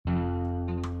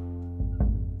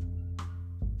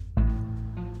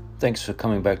Thanks for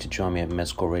coming back to join me at Med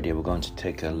School Radio. We're going to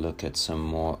take a look at some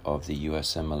more of the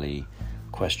USMLE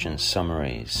question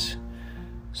summaries.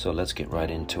 So let's get right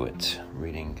into it,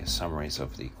 reading summaries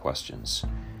of the questions.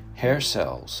 Hair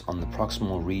cells on the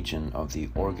proximal region of the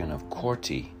organ of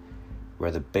Corti, where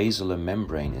the basilar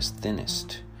membrane is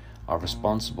thinnest, are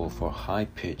responsible for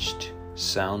high-pitched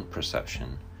sound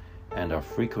perception and are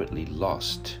frequently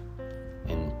lost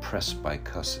in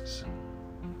presbycusis.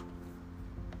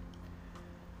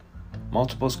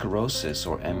 Multiple sclerosis,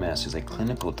 or MS, is a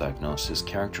clinical diagnosis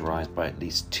characterized by at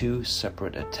least two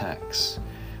separate attacks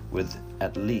with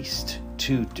at least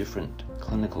two different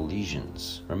clinical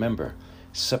lesions. Remember,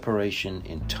 separation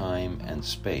in time and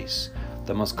space.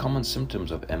 The most common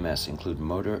symptoms of MS include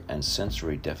motor and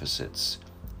sensory deficits,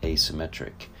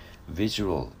 asymmetric,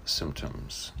 visual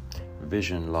symptoms,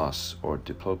 vision loss or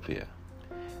diplopia,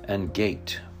 and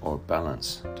gait or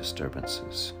balance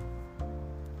disturbances.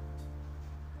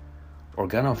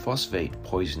 Organophosphate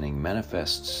poisoning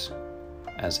manifests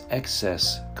as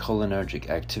excess cholinergic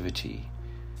activity,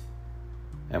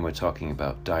 and we're talking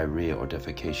about diarrhea or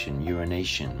defecation,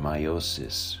 urination,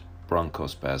 meiosis,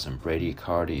 bronchospasm,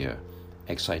 bradycardia,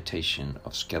 excitation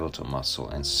of skeletal muscle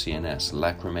and CNS,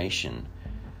 lacrimation,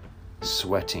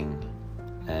 sweating,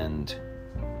 and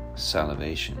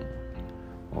salivation,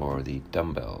 or the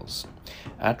dumbbells.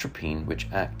 Atropine, which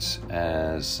acts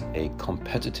as a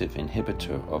competitive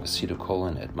inhibitor of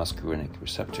acetylcholine at muscarinic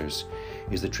receptors,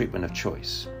 is the treatment of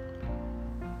choice.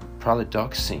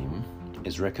 Pralidoxime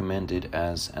is recommended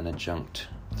as an adjunct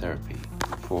therapy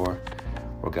for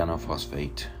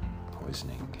organophosphate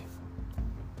poisoning.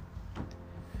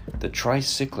 The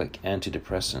tricyclic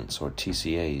antidepressants, or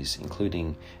TCAs,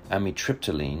 including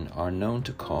amitriptyline, are known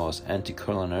to cause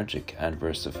anticholinergic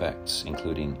adverse effects,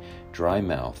 including dry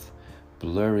mouth,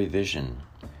 blurry vision,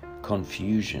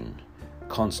 confusion,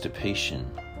 constipation,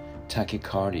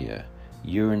 tachycardia,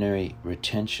 urinary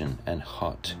retention, and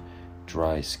hot,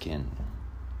 dry skin.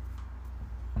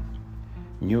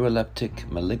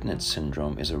 Neuroleptic malignant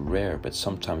syndrome is a rare but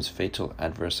sometimes fatal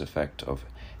adverse effect of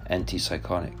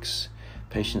antipsychotics.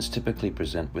 Patients typically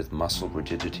present with muscle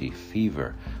rigidity,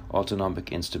 fever,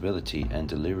 autonomic instability, and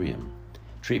delirium.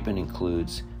 Treatment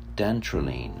includes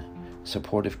dantrolene,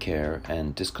 supportive care,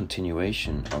 and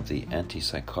discontinuation of the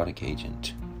antipsychotic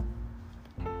agent.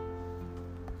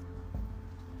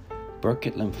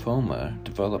 Burkitt lymphoma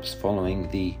develops following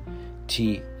the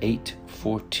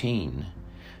T814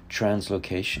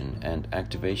 translocation and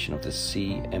activation of the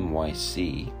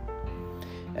CMYC,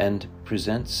 and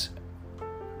presents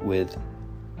with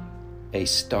a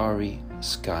starry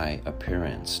sky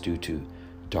appearance due to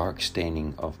dark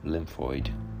staining of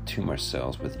lymphoid tumor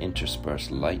cells with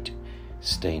interspersed light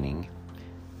staining,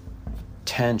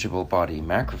 tangible body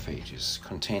macrophages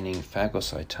containing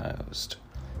phagocytosed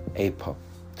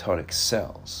apoptotic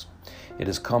cells. It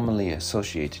is commonly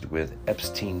associated with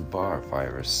Epstein-Barr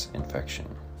virus infection.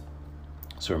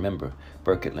 So remember,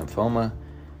 Burkitt lymphoma,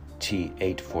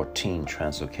 T814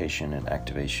 translocation and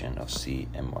activation of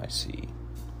CMYC.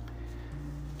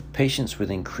 Patients with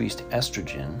increased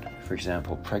estrogen, for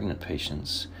example, pregnant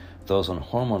patients, those on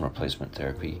hormone replacement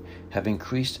therapy, have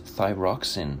increased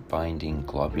thyroxine-binding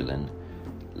globulin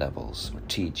levels, or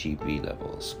TGB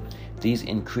levels. These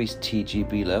increased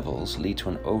TGB levels lead to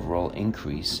an overall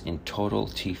increase in total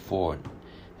T4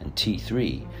 and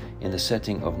T3 in the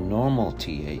setting of normal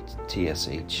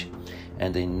TSH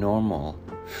and a normal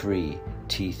free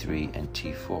T3 and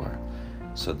T4.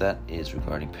 So that is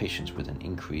regarding patients with an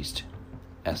increased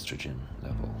estrogen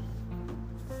level.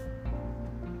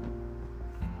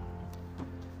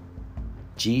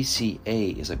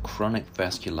 GCA is a chronic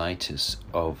vasculitis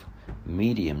of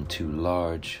medium to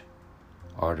large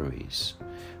arteries,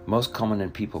 most common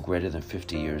in people greater than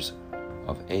 50 years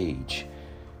of age.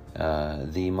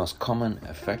 The most common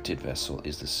affected vessel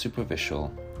is the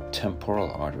superficial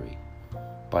temporal artery.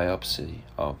 Biopsy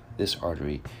of this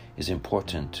artery is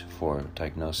important for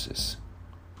diagnosis.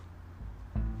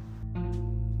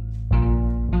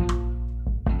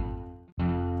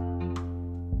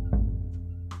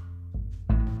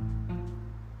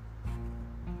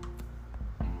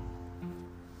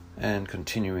 And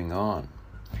continuing on,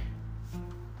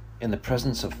 in the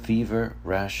presence of fever,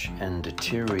 rash, and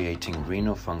deteriorating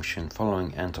renal function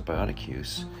following antibiotic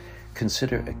use,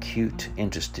 consider acute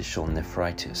interstitial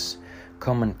nephritis.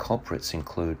 Common culprits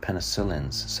include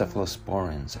penicillins,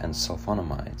 cephalosporins, and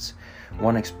sulfonamides.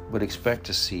 One would expect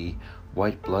to see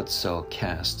white blood cell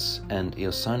casts and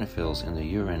eosinophils in the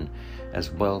urine,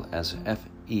 as well as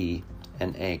Fe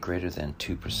and A greater than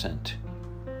 2%.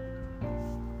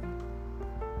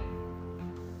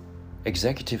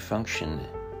 Executive function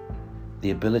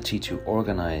The ability to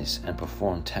organize and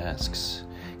perform tasks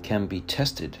can be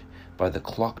tested by the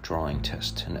clock drawing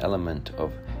test, an element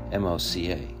of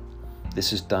MOCA.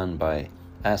 This is done by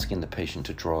asking the patient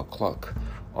to draw a clock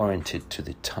oriented to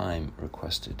the time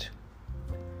requested.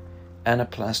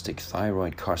 Anaplastic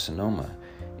thyroid carcinoma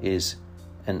is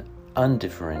an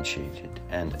undifferentiated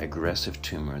and aggressive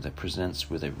tumor that presents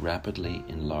with a rapidly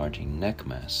enlarging neck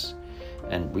mass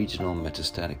and regional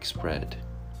metastatic spread.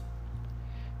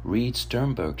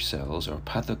 Reed-Sternberg cells are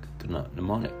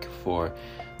pathognomonic for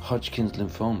Hodgkin's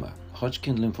lymphoma.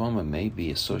 Hodgkin's lymphoma may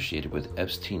be associated with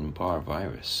Epstein-Barr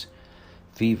virus.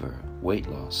 Fever, weight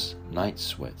loss, night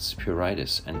sweats,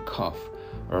 pruritus, and cough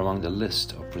are among the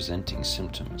list of presenting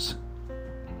symptoms.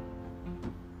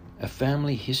 A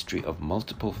family history of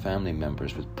multiple family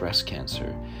members with breast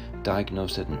cancer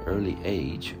diagnosed at an early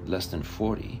age, less than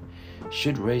 40,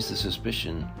 should raise the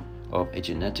suspicion of a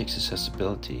genetic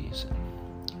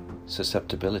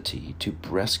susceptibility to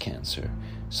breast cancer,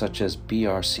 such as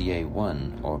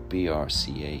BRCA1 or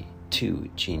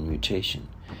BRCA2 gene mutation.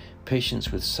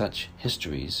 Patients with such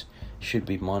histories should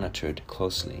be monitored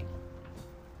closely.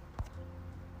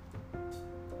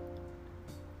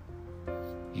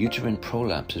 Uterine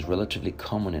prolapse is relatively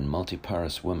common in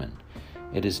multiparous women.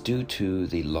 It is due to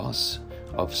the loss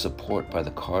of support by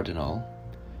the cardinal,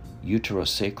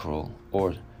 uterosacral,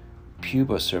 or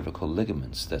pubocervical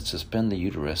ligaments that suspend the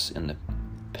uterus in the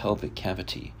pelvic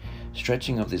cavity.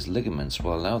 Stretching of these ligaments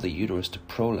will allow the uterus to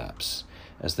prolapse,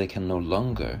 as they can no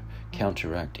longer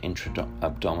counteract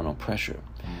intra-abdominal pressure.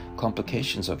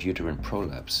 Complications of uterine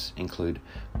prolapse include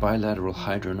bilateral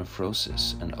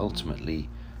hydronephrosis and ultimately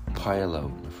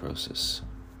pyelonephrosis.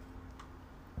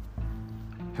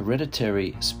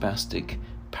 Hereditary spastic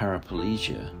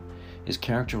paraplegia is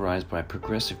characterized by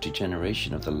progressive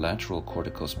degeneration of the lateral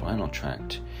corticospinal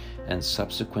tract and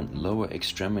subsequent lower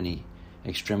extremity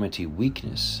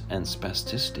weakness and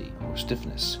spasticity or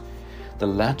stiffness. The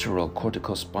lateral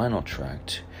corticospinal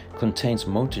tract contains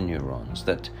motor neurons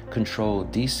that control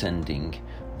descending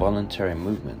voluntary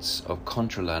movements of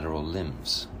contralateral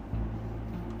limbs.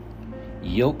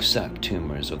 Yolk sac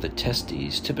tumors of the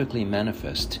testes typically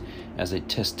manifest as a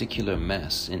testicular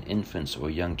mass in infants or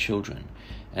young children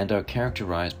and are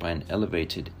characterized by an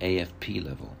elevated AFP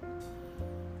level.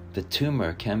 The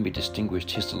tumor can be distinguished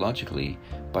histologically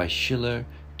by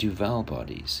Schiller-Duval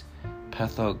bodies,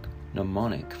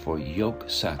 pathognomonic for yolk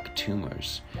sac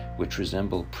tumors, which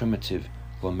resemble primitive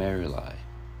glomeruli.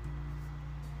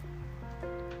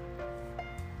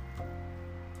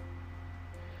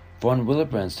 Von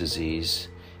Willebrand's disease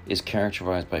is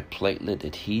characterized by platelet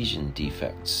adhesion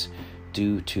defects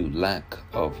due to lack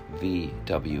of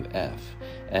VWF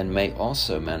and may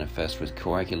also manifest with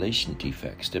coagulation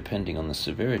defects depending on the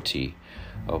severity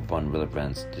of von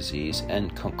Willebrand's disease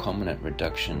and concomitant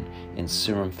reduction in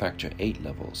serum factor VIII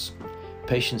levels.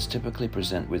 Patients typically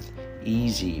present with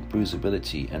easy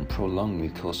bruisability and prolonged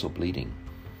mucosal bleeding.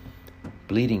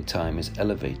 Bleeding time is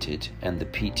elevated and the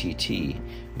PTT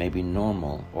may be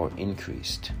normal or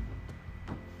increased.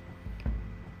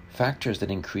 Factors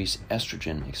that increase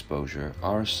estrogen exposure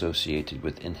are associated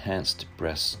with enhanced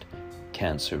breast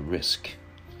cancer risk.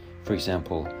 For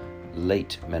example,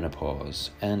 late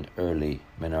menopause and early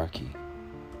menarche.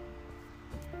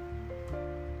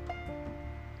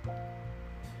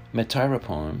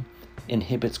 Metyrapone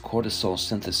inhibits cortisol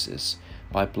synthesis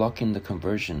by blocking the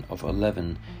conversion of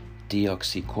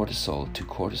 11-deoxycortisol to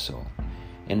cortisol.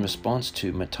 In response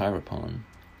to metyrapone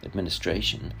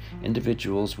administration,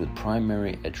 individuals with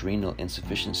primary adrenal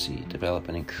insufficiency develop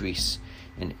an increase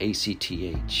in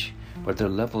ACTH, but their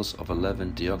levels of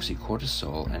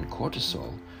 11-deoxycortisol and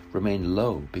cortisol remain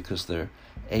low because their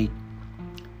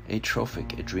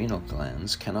atrophic adrenal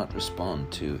glands cannot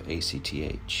respond to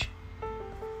ACTH.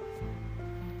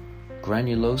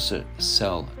 Granulosa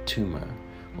cell tumor,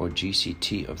 or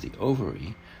GCT, of the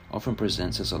ovary often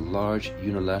presents as a large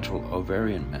unilateral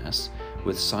ovarian mass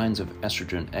with signs of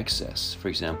estrogen excess, for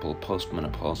example,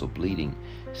 postmenopausal bleeding,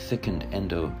 thickened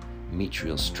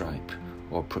endometrial stripe,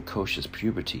 or precocious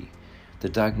puberty. The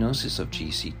diagnosis of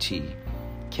GCT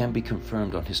can be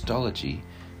confirmed on histology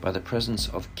by the presence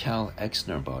of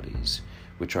Cal-Exner bodies,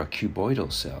 which are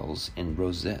cuboidal cells in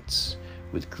rosettes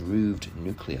with grooved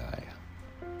nuclei.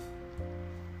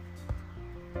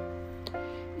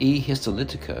 E.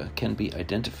 histolytica can be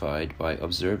identified by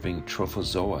observing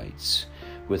trophozoites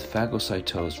with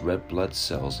phagocytosed red blood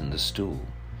cells in the stool.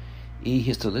 E.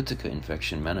 histolytica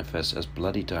infection manifests as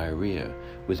bloody diarrhea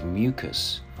with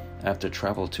mucus after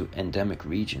travel to endemic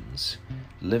regions.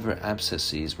 Liver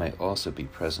abscesses may also be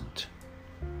present.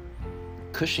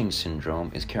 Cushing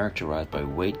syndrome is characterized by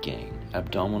weight gain,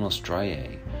 abdominal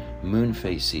striae, moon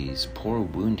phases, poor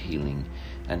wound healing,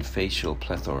 and facial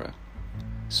plethora.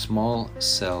 Small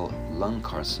cell lung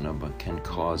carcinoma can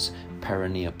cause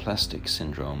paraneoplastic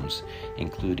syndromes,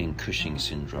 including Cushing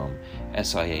syndrome,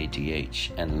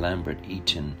 SIADH, and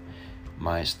Lambert-Eaton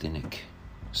myasthenic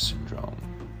syndrome.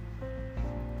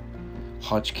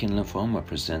 Hodgkin lymphoma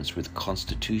presents with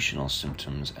constitutional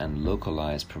symptoms and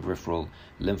localized peripheral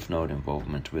lymph node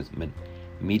involvement with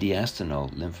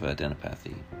mediastinal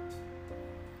lymphadenopathy.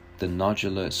 The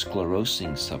nodular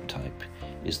sclerosing subtype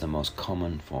is the most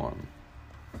common form.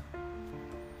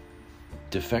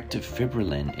 Defective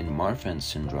fibrillin in Marfan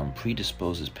syndrome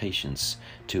predisposes patients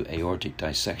to aortic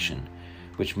dissection,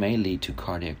 which may lead to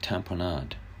cardiac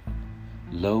tamponade.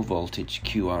 Low voltage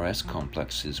QRS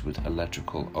complexes with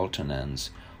electrical alternans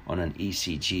on an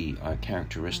ECG are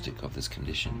characteristic of this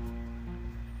condition.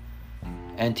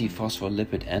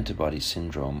 Antiphospholipid antibody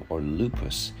syndrome, or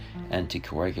lupus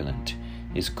anticoagulant,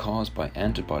 is caused by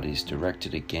antibodies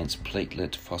directed against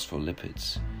platelet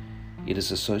phospholipids. It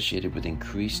is associated with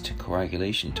increased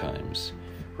coagulation times,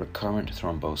 recurrent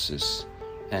thrombosis,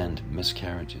 and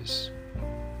miscarriages.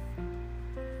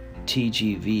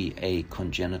 TGV, a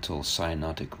congenital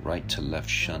cyanotic right-to-left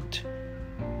shunt,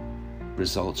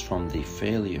 results from the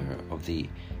failure of the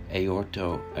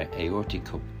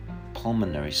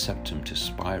aorticopulmonary septum to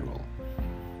spiral.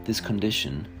 This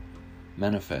condition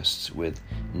manifests with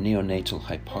neonatal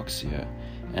hypoxia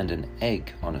and an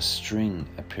egg on a string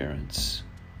appearance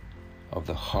of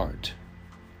the heart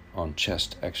on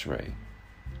chest X-ray.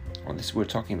 We're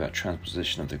talking about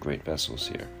transposition of the great vessels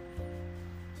here.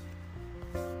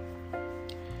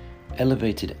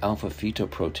 Elevated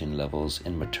alpha-fetoprotein levels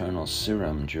in maternal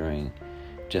serum during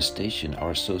gestation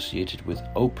are associated with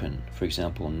open, for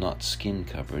example, not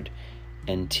skin-covered,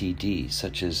 NTD,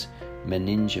 such as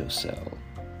meningocele,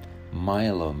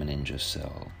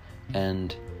 myelomeningocele,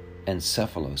 and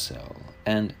encephalocele,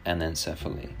 and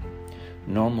anencephaly.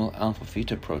 Normal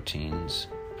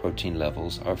alpha-fetoprotein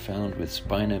levels are found with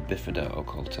spina bifida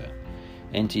occulta.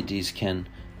 NTDs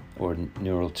or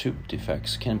neural tube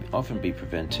defects can often be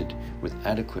prevented with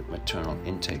adequate maternal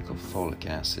intake of folic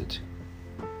acid.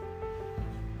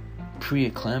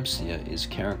 Preeclampsia is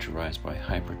characterized by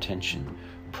hypertension,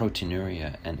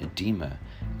 proteinuria, and edema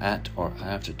at or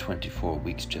after 24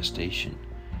 weeks gestation.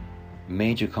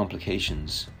 Major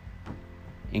complications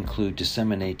include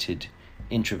disseminated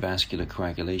intravascular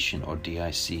coagulation, or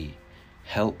DIC,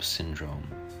 HELP syndrome,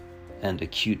 and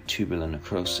acute tubular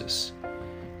necrosis.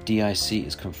 DIC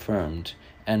is confirmed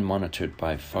and monitored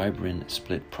by fibrin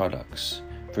split products,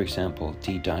 for example,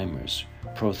 D-dimers,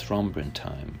 prothrombin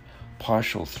time,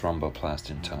 partial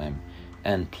thromboplastin time,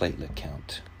 and platelet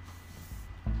count.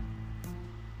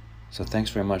 So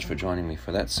thanks very much for joining me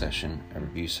for that session, a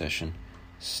review session.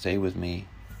 Stay with me.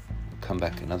 Come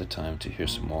back another time to hear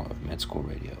some more of Med School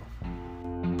Radio.